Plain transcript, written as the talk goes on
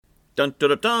Dun dun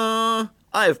dun dun!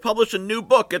 I've published a new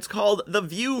book. It's called The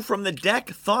View from the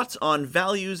Deck, Thoughts on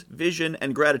Values, Vision,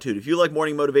 and Gratitude. If you like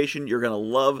morning motivation, you're going to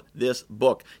love this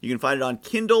book. You can find it on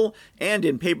Kindle and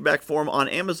in paperback form on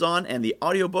Amazon, and the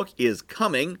audiobook is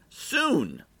coming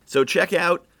soon. So check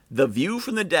out The View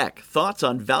from the Deck, Thoughts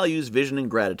on Values, Vision, and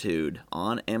Gratitude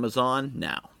on Amazon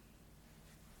now.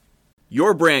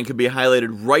 Your brand could be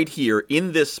highlighted right here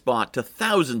in this spot to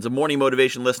thousands of morning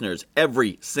motivation listeners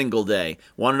every single day.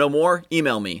 Want to know more?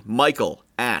 Email me,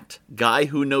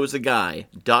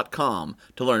 michael@guywhoknowsaguy.com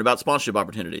to learn about sponsorship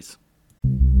opportunities.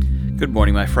 Good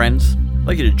morning, my friends. I'd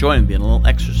like you to join me in a little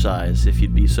exercise, if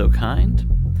you'd be so kind.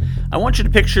 I want you to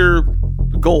picture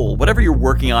a goal, whatever you're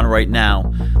working on right now,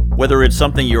 whether it's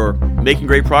something you're making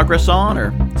great progress on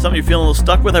or something you're feeling a little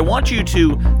stuck with. I want you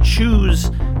to choose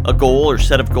a goal or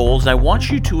set of goals, and I want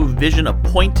you to envision a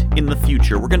point in the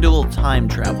future. We're going to do a little time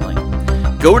traveling.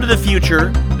 Go to the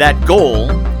future. That goal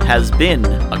has been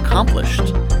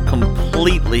accomplished,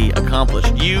 completely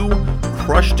accomplished. You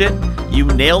crushed it, you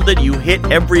nailed it, you hit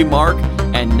every mark,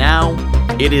 and now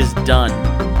it is done.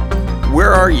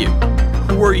 Where are you?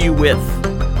 Who are you with?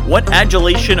 What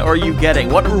adulation are you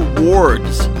getting? What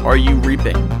rewards are you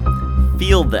reaping?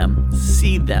 Feel them,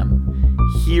 see them,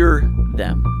 hear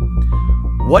them.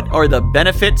 What are the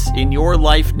benefits in your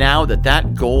life now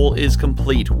that goal is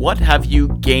complete? What have you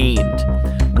gained?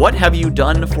 What have you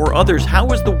done for others? How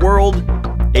is the world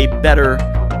a better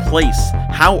place?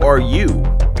 How are you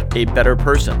a better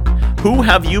person? Who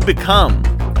have you become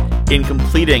in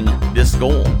completing this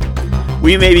goal?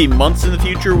 We may be months in the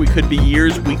future, we could be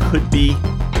years, we could be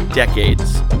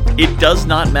decades. It does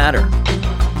not matter.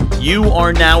 You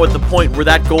are now at the point where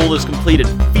that goal is completed.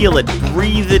 Feel it,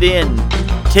 breathe it in.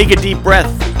 Take a deep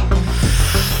breath.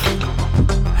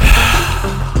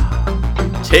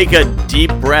 Take a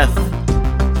deep breath.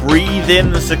 Breathe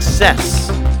in the success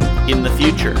in the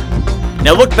future.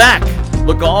 Now look back.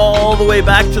 Look all the way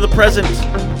back to the present.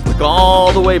 Look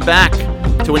all the way back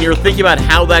to when you were thinking about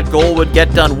how that goal would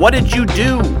get done. What did you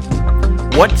do?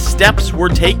 What steps were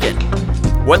taken?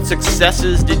 What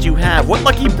successes did you have? What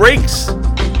lucky breaks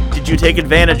did you take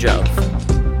advantage of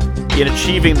in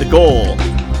achieving the goal,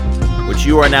 which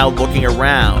you are now looking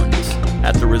around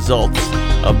at the results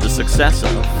of the success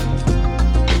of?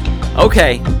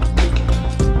 Okay,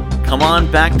 come on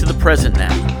back to the present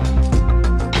now.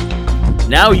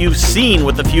 Now you've seen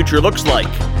what the future looks like.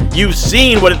 You've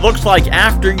seen what it looks like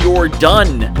after you're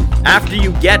done, after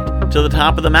you get to the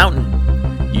top of the mountain.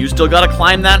 You still gotta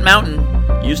climb that mountain.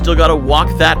 You still gotta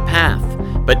walk that path.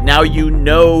 But now you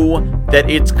know that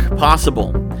it's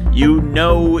possible. You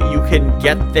know you can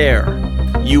get there.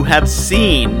 You have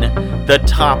seen the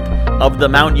top of the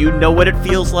mountain. You know what it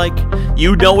feels like.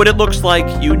 You know what it looks like.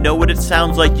 You know what it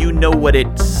sounds like. You know what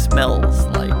it smells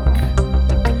like.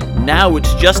 Now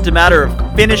it's just a matter of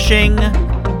finishing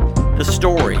the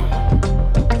story.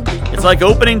 It's like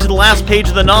opening to the last page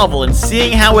of the novel and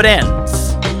seeing how it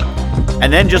ends.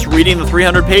 And then just reading the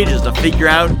 300 pages to figure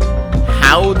out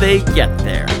how they get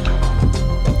there.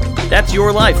 That's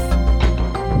your life.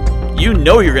 You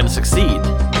know you're going to succeed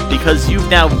because you've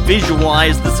now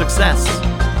visualized the success.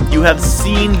 You have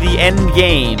seen the end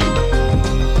game.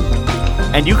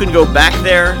 And you can go back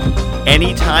there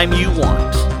anytime you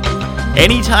want.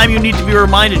 Anytime you need to be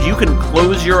reminded, you can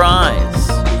close your eyes,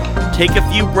 take a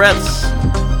few breaths,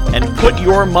 and put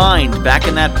your mind back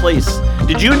in that place.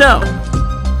 Did you know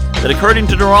that according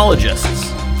to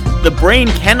neurologists, the brain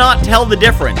cannot tell the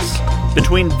difference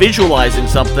between visualizing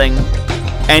something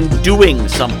and doing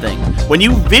something? When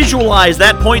you visualize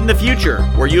that point in the future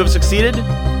where you have succeeded,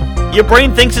 your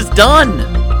brain thinks it's done.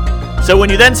 So when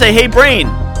you then say, hey brain,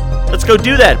 let's go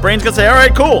do that, brain's gonna say, all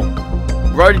right, cool.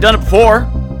 We've already done it before.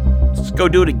 Let's go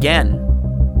do it again.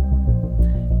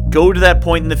 Go to that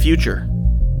point in the future,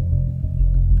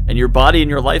 and your body and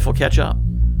your life will catch up.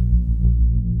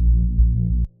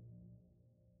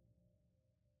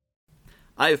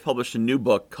 I have published a new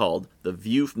book called The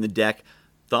View from the Deck,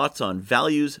 Thoughts on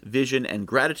Values, Vision, and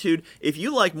Gratitude. If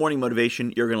you like morning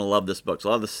motivation, you're going to love this book. It's a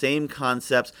lot of the same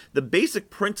concepts. The basic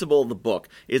principle of the book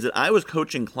is that I was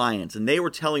coaching clients, and they were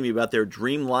telling me about their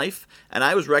dream life, and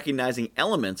I was recognizing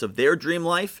elements of their dream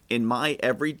life in my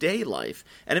everyday life.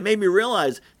 And it made me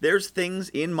realize there's things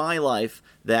in my life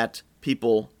that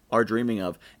people are dreaming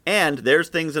of. And there's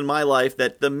things in my life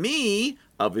that the me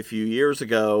of a few years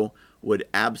ago would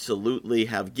absolutely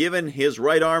have given his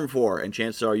right arm for, and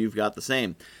chances are you've got the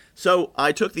same. So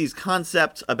I took these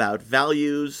concepts about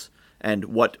values and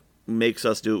what makes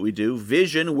us do what we do,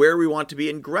 vision, where we want to be,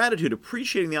 and gratitude,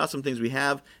 appreciating the awesome things we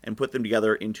have, and put them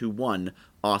together into one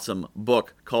awesome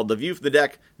book called The View from the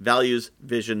Deck, Values,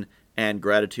 Vision, and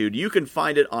gratitude. You can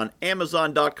find it on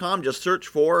Amazon.com. Just search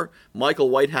for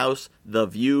Michael Whitehouse, The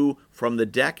View from the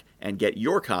Deck, and get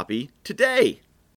your copy today.